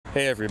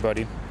Hey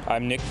everybody,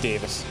 I'm Nick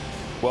Davis.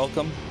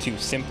 Welcome to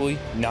Simply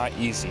Not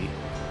Easy,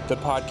 the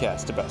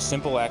podcast about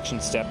simple action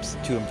steps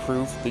to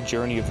improve the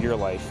journey of your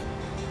life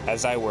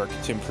as I work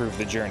to improve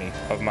the journey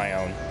of my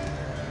own.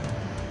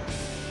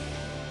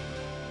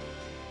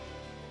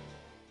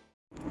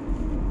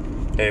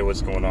 Hey,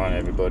 what's going on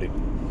everybody?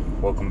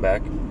 Welcome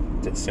back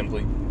to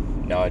Simply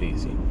Not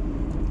Easy.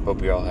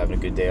 Hope you're all having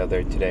a good day out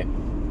there today.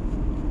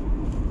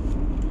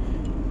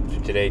 For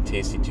today,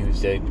 Tasty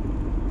Tuesday,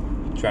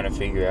 trying to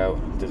figure out,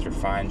 does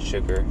refined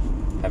sugar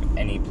have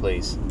any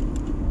place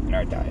in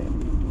our diet?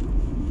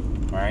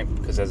 Alright?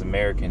 Because as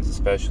Americans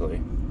especially,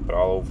 but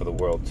all over the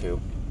world too,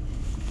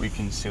 we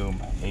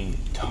consume a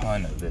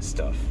ton of this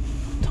stuff.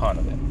 Ton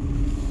of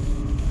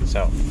it.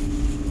 So,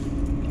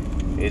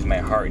 it is my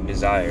heart and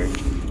desire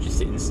just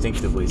to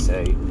instinctively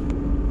say,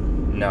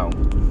 no,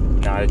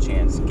 not a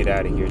chance, get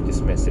out of here,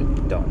 dismiss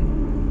it,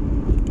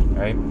 done.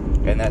 Right?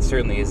 And that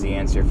certainly is the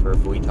answer for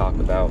if we talk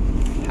about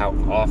how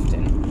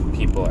often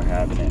people are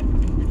having it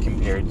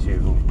compared to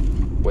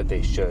what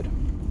they should.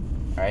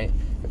 Right?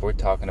 If we're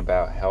talking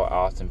about how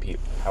often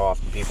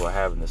people are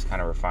having this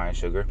kind of refined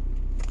sugar,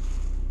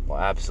 well,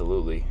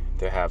 absolutely,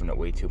 they're having it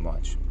way too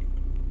much.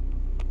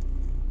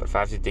 But if I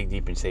have to dig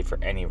deep and say for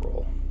any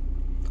role,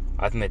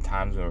 I think the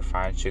times when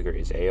refined sugar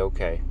is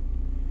A-okay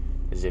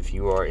is if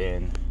you are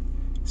in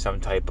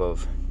some type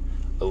of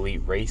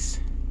elite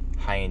race,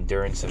 high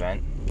endurance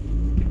event,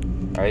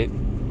 right?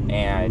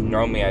 And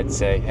normally I'd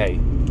say, hey,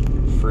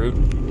 fruit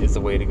is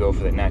the way to go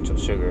for the natural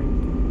sugar.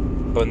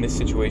 But in this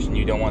situation,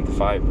 you don't want the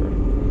fiber.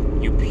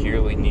 You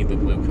purely need the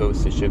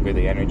glucose, the sugar,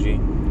 the energy.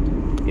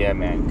 Yeah,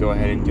 man, go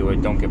ahead and do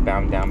it. Don't get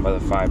bound down by the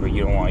fiber.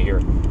 You don't want your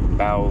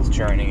bowels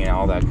churning and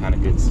all that kind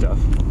of good stuff.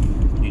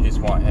 You just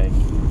want, hey,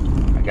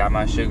 I got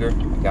my sugar,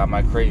 I got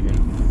my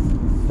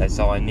craving. That's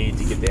all I need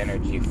to get the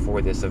energy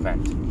for this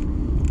event.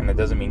 And that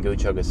doesn't mean go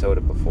chug a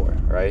soda before,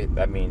 right?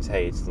 That means,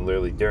 hey, it's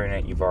literally during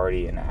it, you've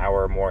already an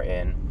hour or more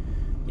in,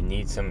 you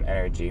need some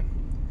energy,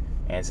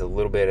 and it's a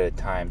little bit at a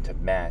time to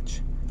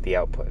match the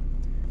output.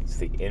 So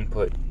the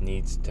input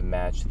needs to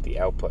match the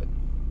output,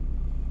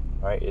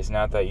 right? It's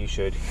not that you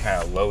should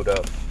kind of load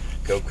up,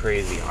 go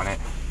crazy on it.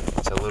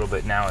 It's a little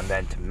bit now and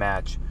then to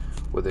match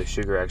what the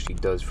sugar actually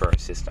does for our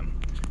system.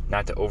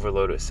 Not to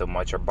overload it so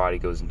much our body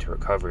goes into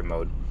recovery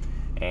mode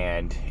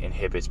and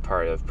inhibits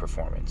part of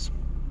performance.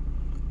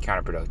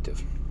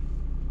 Counterproductive.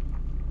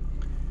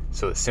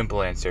 So the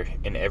simple answer,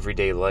 in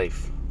everyday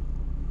life,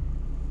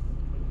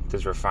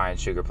 does refined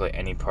sugar play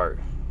any part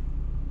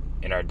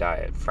in our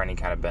diet for any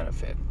kind of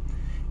benefit?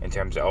 In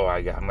terms of,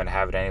 I'm going to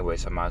have it anyway,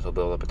 so I might as well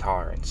build up a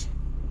tolerance.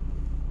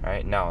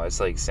 Right? No, it's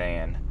like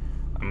saying,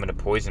 I'm going to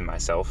poison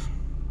myself.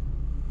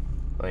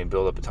 Let me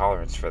build up a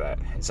tolerance for that.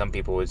 And some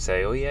people would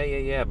say, oh,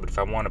 yeah, but if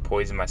I want to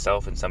poison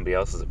myself and somebody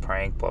else is a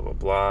prank, blah, blah,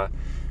 blah,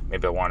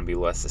 maybe I want to be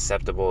less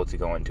susceptible to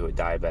go into a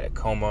diabetic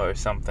coma or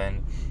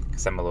something,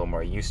 because I'm a little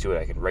more used to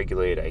it, I can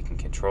regulate it, I can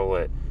control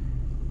it,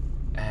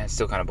 and it's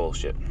still kind of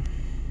bullshit.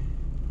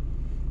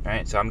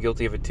 Right? So I'm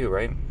guilty of it too,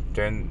 right?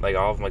 During,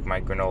 all of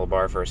my granola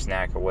bar for a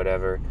snack or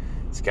whatever,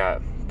 it's got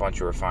a bunch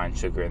of refined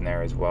sugar in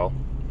there as well.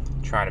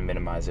 Trying to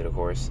minimize it, of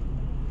course.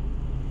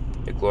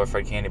 The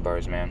glorified candy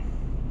bars, man.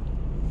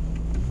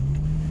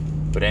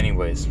 But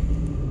anyways,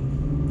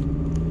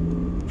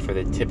 for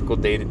the typical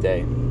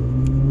day-to-day,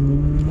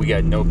 we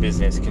got no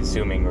business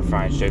consuming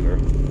refined sugar,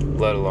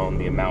 let alone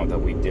the amount that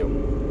we do.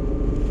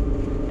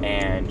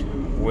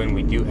 And when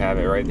we do have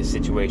it, right, the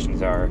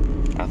situations are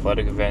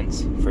athletic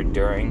events for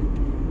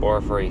during,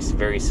 or for a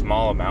very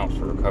small amount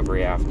for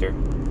recovery after,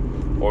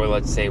 or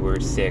let's say we're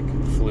sick,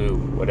 flu,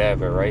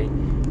 whatever, right?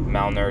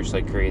 Malnourished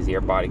like crazy,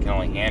 our body can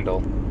only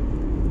handle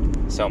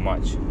so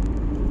much.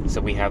 So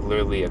we have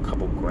literally a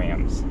couple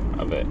grams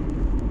of it.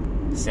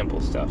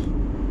 Simple stuff.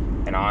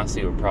 And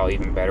honestly, we're probably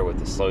even better with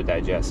the slow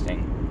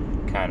digesting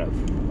kind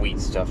of wheat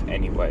stuff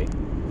anyway.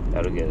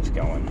 That'll get us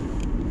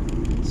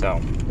going. So,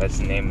 that's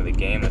the name of the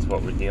game. That's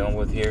what we're dealing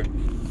with here.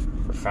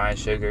 Refined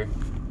sugar,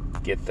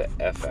 get the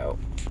F out.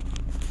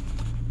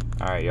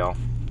 Alright, y'all.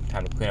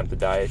 Time to clean up the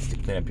diets, to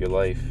clean up your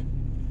life.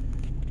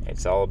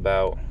 It's all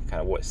about kind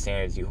of what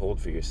standards you hold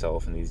for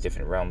yourself in these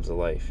different realms of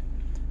life.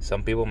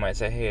 Some people might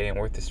say, hey, it ain't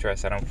worth the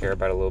stress. I don't care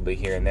about a little bit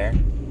here and there.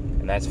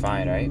 And that's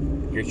fine, right?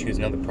 You're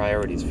choosing other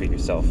priorities for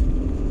yourself.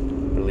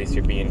 But at least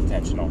you're being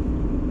intentional.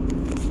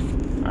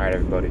 Alright,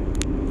 everybody.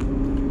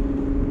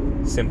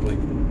 Simply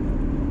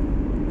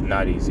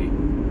not easy.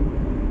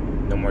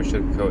 No more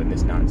sugarcoating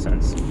this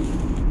nonsense.